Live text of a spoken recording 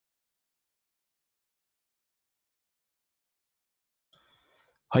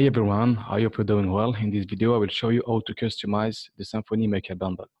Hi everyone, I hope you're doing well. In this video, I will show you how to customize the Symfony Maker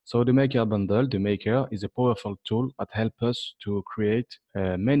Bundle. So the Maker Bundle, the Maker, is a powerful tool that helps us to create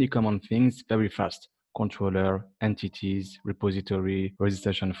many common things very fast. Controller, entities, repository,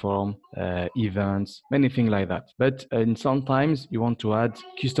 registration form, events, many things like that. But sometimes you want to add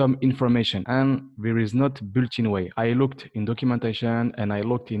custom information and there is not built-in way. I looked in documentation and I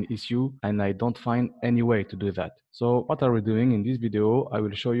looked in issue and I don't find any way to do that. So what are we doing in this video? I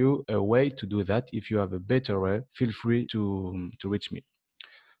will show you a way to do that. If you have a better way, feel free to reach me.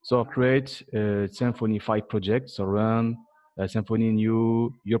 So create a Symfony 5 project. So run Symfony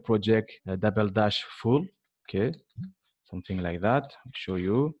new, your project, _full. Okay, something like that. I'll show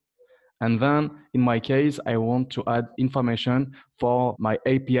you. And then in my case, I want to add information for my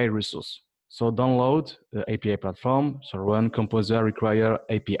API resource. So download the API platform, so run composer require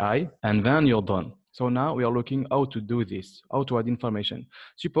API, and then you're done. So now we are looking how to do this, how to add information.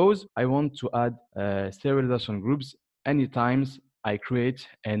 Suppose I want to add serialization groups anytime I create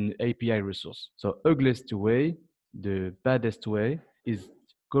an API resource. So ugliest way, the baddest way is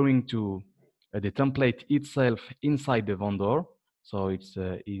going to the template itself inside the vendor. So it's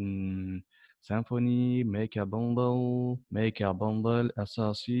in Symfony, Maker Bundle,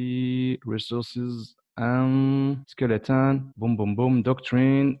 SRC, resources, and skeleton, boom, boom, boom,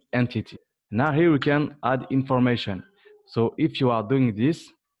 doctrine, entity. Now here we can add information. So if you are doing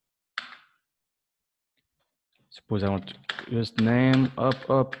this, suppose I want to just name,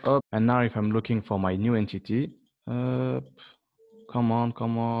 up. And now if I'm looking for my new entity, come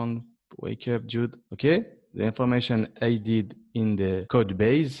on, wake up, Jude. Okay, the information I did in the code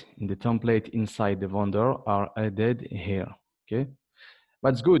base, in the template inside the vendor are added here. Okay,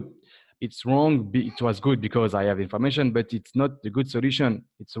 that's good. It's wrong. It was good because I have information, but it's not the good solution.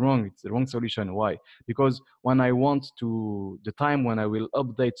 It's wrong. It's the wrong solution. Why? Because when I want to, the time when I will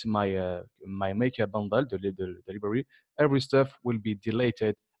update my Maker bundle, the library, every stuff will be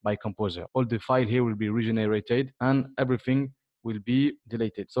deleted by Composer. All the file here will be regenerated and everything will be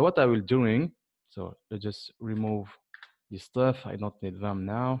deleted. So what I will doing, so let's just remove this stuff. I don't need them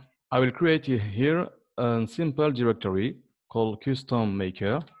now. I will create here a simple directory called custom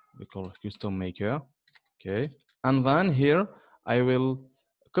maker. We call custom maker. Okay. And then here I will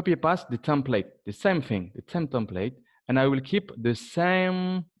copy paste the template, the same thing, the same template, and I will keep the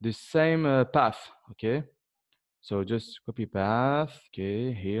same path. Okay. So just copy path.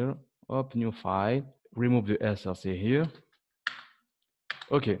 Okay. Here, up new file, remove the SRC here.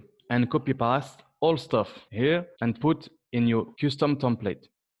 Okay. And copy paste all stuff here and put in your custom template.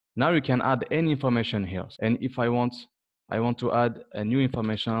 Now you can add any information here. And if I want to add a new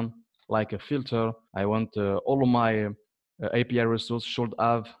information like a filter, I want all of my API resource should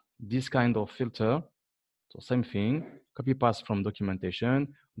have this kind of filter. So same thing, copy paste from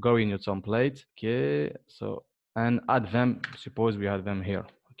documentation, go in your template, okay, so, and add them, suppose we add them here,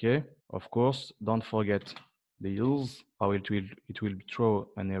 okay. Of course, don't forget the use, or it will throw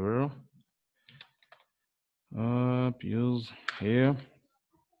an error. Use here,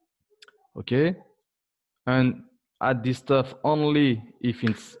 okay, and add this stuff only if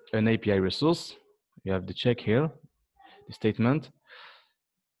it's an API resource. You have the check here, the statement.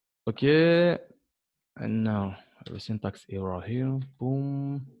 Okay, and now a syntax error here.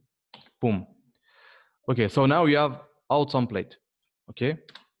 Boom, boom. Okay, so now we have our template. Okay,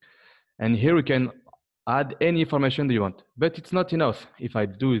 and here we can add any information that you want, but it's not enough. If I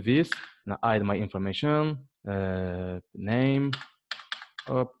do this, now add my information, name,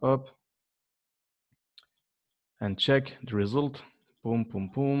 up, and check the result. Boom, boom,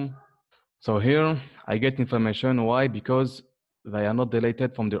 boom. So here I get information. Why? Because they are not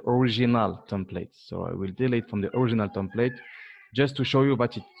deleted from the original template. So I will delete from the original template just to show you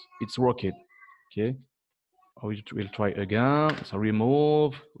that it's working. Okay. We'll try again. So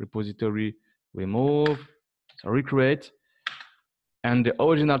remove, repository, remove, so recreate. And the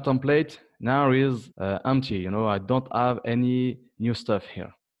original template now is empty. You know, I don't have any new stuff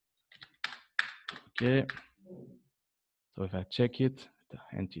here. Okay. So if I check it, the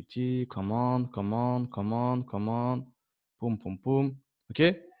entity, come on, boom.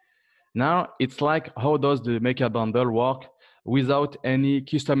 Okay. Now it's like, how does the Maker bundle work without any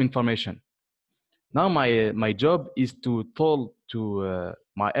custom information? Now my job is to tell to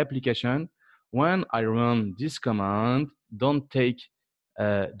my application, when I run this command, don't take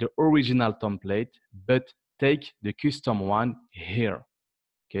the original template, but take the custom one here.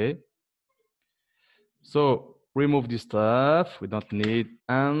 Okay. So remove this stuff we don't need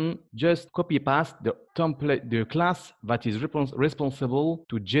and just copy paste the template, the class that is responsible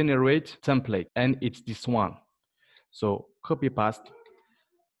to generate template, and it's this one. So copy paste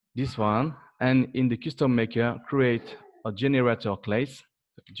this one, and in the custom maker, create a generator class,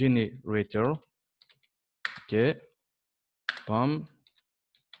 generator, okay, boom.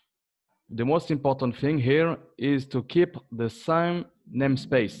 The most important thing here is to keep the same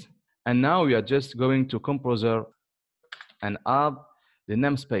namespace. And now we are just going to Composer and add the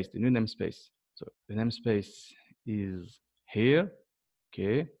namespace, the new namespace. So the namespace is here,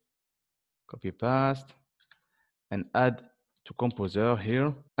 okay, copy paste, and add to Composer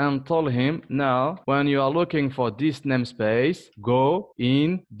here, and tell him now when you are looking for this namespace, go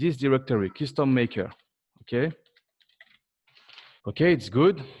in this directory, custom maker, okay? Okay, it's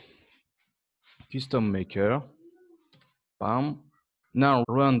good. Custom maker, bam. Now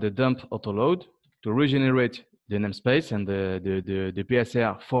run the dump autoload to regenerate the namespace and the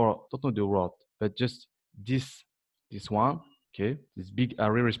PSR for, don't know the word, but just this one, okay? This big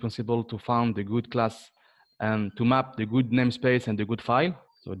array responsible to find the good class and to map the good namespace and the good file.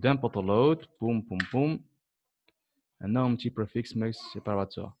 So dump autoload, boom, boom, boom. And now empty prefix makes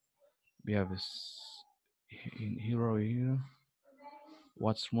separator. We have in hero here.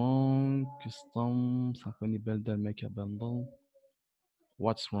 What's wrong? Custom Symfony Maker Bundle.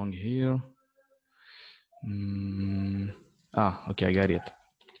 What's wrong here? Okay, I got it.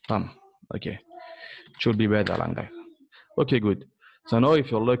 Okay, should be better like that. Okay, good. So now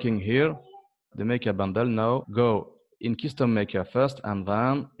if you're looking here, the Maker Bundle, now go in Custom Maker first, and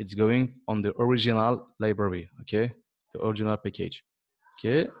then it's going on the original library, okay? The original package,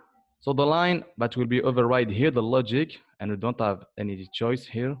 okay? So the line that will be override here, the logic, and we don't have any choice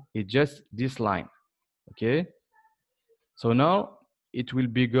here, it's just this line, okay? So now it will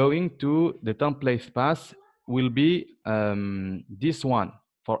be going to the template path will be this one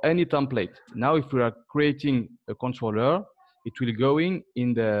for any template. Now if we are creating a controller, it will going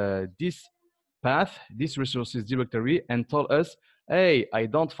in this path, this resources directory, and tell us, hey, I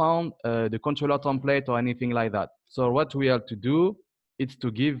don't found the controller template or anything like that. So what we have to do is to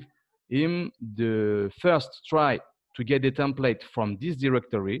give him the first try to get the template from this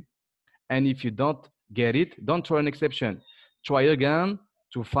directory. And if you don't get it, don't throw an exception. Try again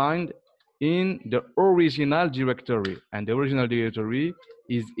to find in the original directory. And the original directory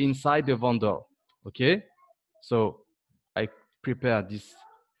is inside the vendor. Okay? So I prepare this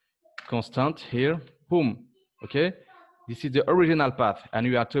constant here. Boom. Okay? This is the original path. And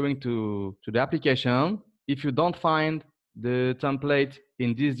we are going to the application. If you don't find the template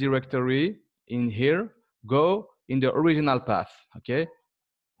in this directory in here, go in the original path. Okay?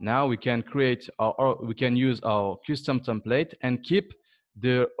 Now we can create we can use our custom template and keep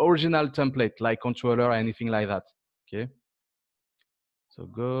the original template like controller or anything like that. Okay. So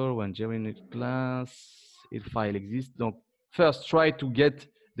go when generate class, if file exists. Donc first try to get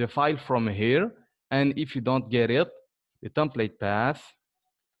the file from here, and if you don't get it, the template path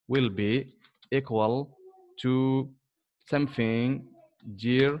will be equal to something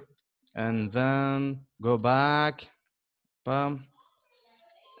dir, and then go back, bam,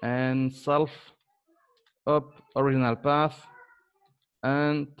 and self up original path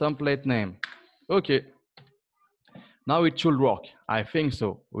and template name. Okay, now it should work. I think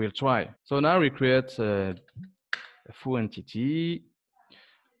so. We'll try. So now we create a full entity.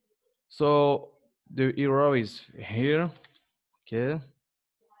 So the error is here. Okay.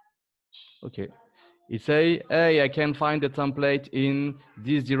 Okay. It say, hey, I can find the template in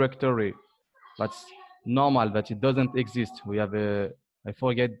this directory. That's normal, but it doesn't exist. We have a, I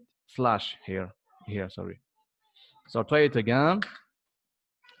forget slash here. Sorry. So try it again.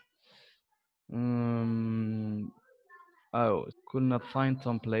 Oh, could not find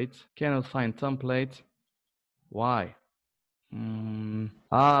template. Cannot find template. Why?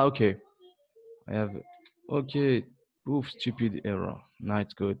 Okay. I have. Okay. Oof, stupid error. Now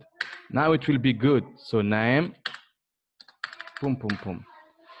it's good. Now it will be good. So name. Boom, boom, boom.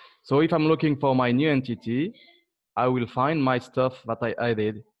 So if I'm looking for my new entity, I will find my stuff that I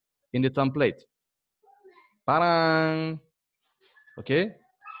added in the template. Ba-dang! Okay.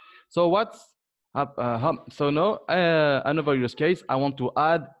 So so now another use case, I want to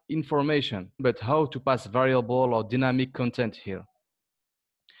add information, but how to pass variable or dynamic content here.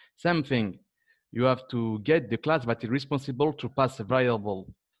 Same thing, you have to get the class that is responsible to pass a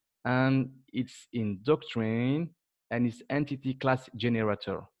variable, and it's in doctrine and it's entity class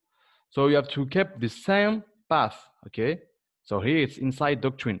generator. So you have to keep the same path, okay? So here it's inside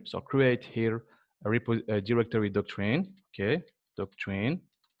doctrine. So create here a directory doctrine, okay? Doctrine,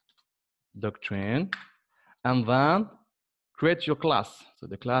 and then create your class. So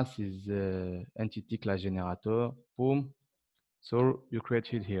the class is entity class generator, boom. So you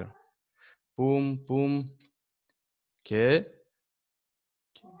create it here, boom, boom, okay.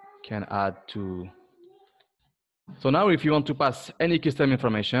 can add to. So now if you want to pass any custom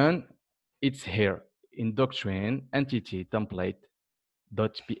information, it's here in doctrine entity template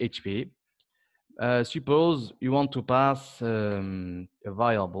 .php. Suppose you want to pass a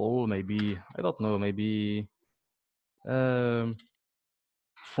variable, maybe, I don't know, maybe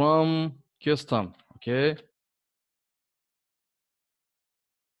from custom, okay?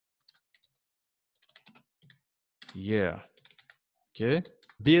 Yeah, okay?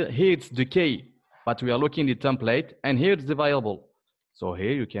 Here it's the key, but we are looking at the template, and here it's the variable. So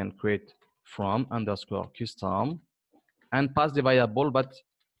here you can create from underscore custom and pass the variable, but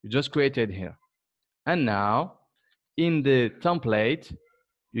you just created here. And now in the template,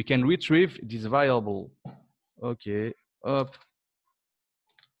 you can retrieve this variable. Okay, up.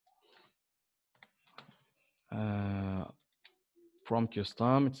 From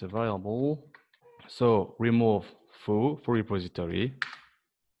custom, it's a variable. So remove foo repository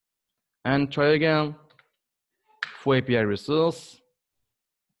and try again. Foo API resource.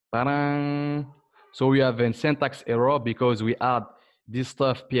 Ta-da! So we have a syntax error because we add this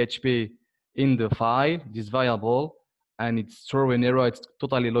stuff PHP in the file, this variable, and it's throw an error. It's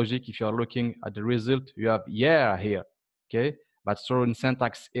totally logic. If you're looking at the result, you have yeah here, okay? But throw in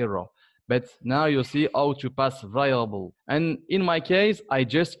syntax error. But now you see how to pass variable. And in my case, I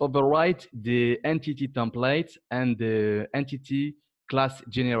just overwrite the entity template and the entity class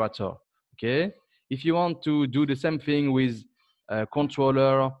generator, okay? If you want to do the same thing with a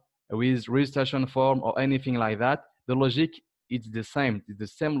controller, with registration form or anything like that, the logic is the same. It's the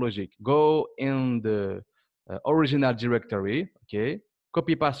same logic. Go in the original directory, okay?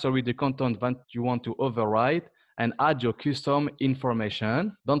 Copy paste the content that you want to override and add your custom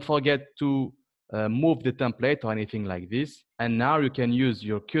information. Don't forget to move the template or anything like this. And now you can use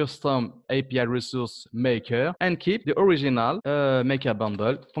your custom API resource maker and keep the original Maker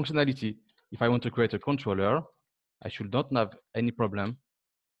Bundle functionality. If I want to create a controller, I should not have any problem.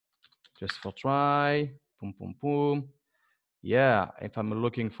 Just for try, boom, boom, boom. Yeah, if I'm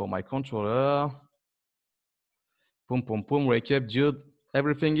looking for my controller, boom, boom, boom, recap, Jude,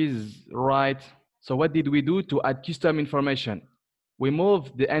 everything is right. So what did we do to add custom information? We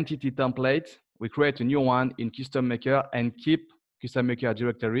moved the entity template, we create a new one in custom maker and keep custom maker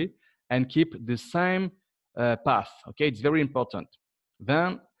directory and keep the same path, okay? It's very important.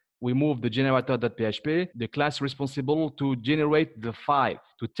 Then we move the generator.php, the class responsible to generate the file,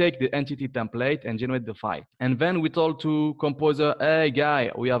 to take the entity template and generate the file. And then we told to composer, hey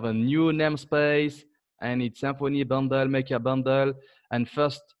guy, we have a new namespace and it's Symfony bundle, Maker bundle. And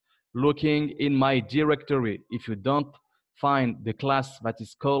first looking in my directory, if you don't find the class that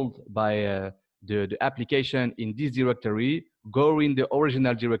is called by the application in this directory, go in the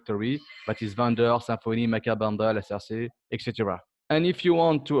original directory, that is vendor, Symfony, Maker bundle, SRC, etc. And if you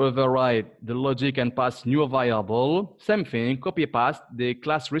want to override the logic and pass new variable, same thing, copy paste the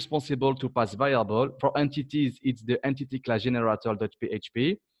class responsible to pass variable. For entities, it's the entity class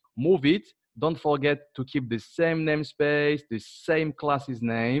generator.php. Move it. Don't forget to keep the same namespace, the same class's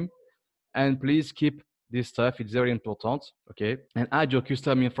name, and please keep this stuff. It's very important, okay? And add your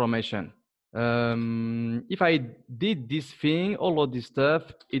custom information. If I did this thing, all of this stuff,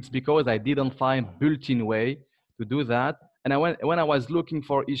 it's because I didn't find built-in way to do that. And when I was looking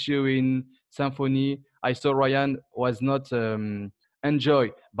for issue in Symfony, I saw Ryan was not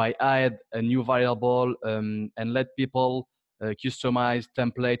enjoyed by add a new variable and let people customize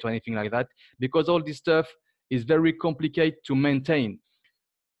template or anything like that, because all this stuff is very complicated to maintain.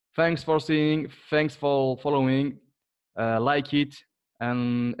 Thanks for seeing, thanks for following, like it,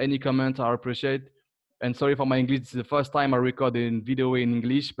 and any comment I appreciate. And sorry for my English, it's the first time I record a video in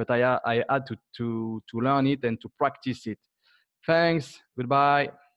English, but I had to learn it and to practice it. Thanks, goodbye.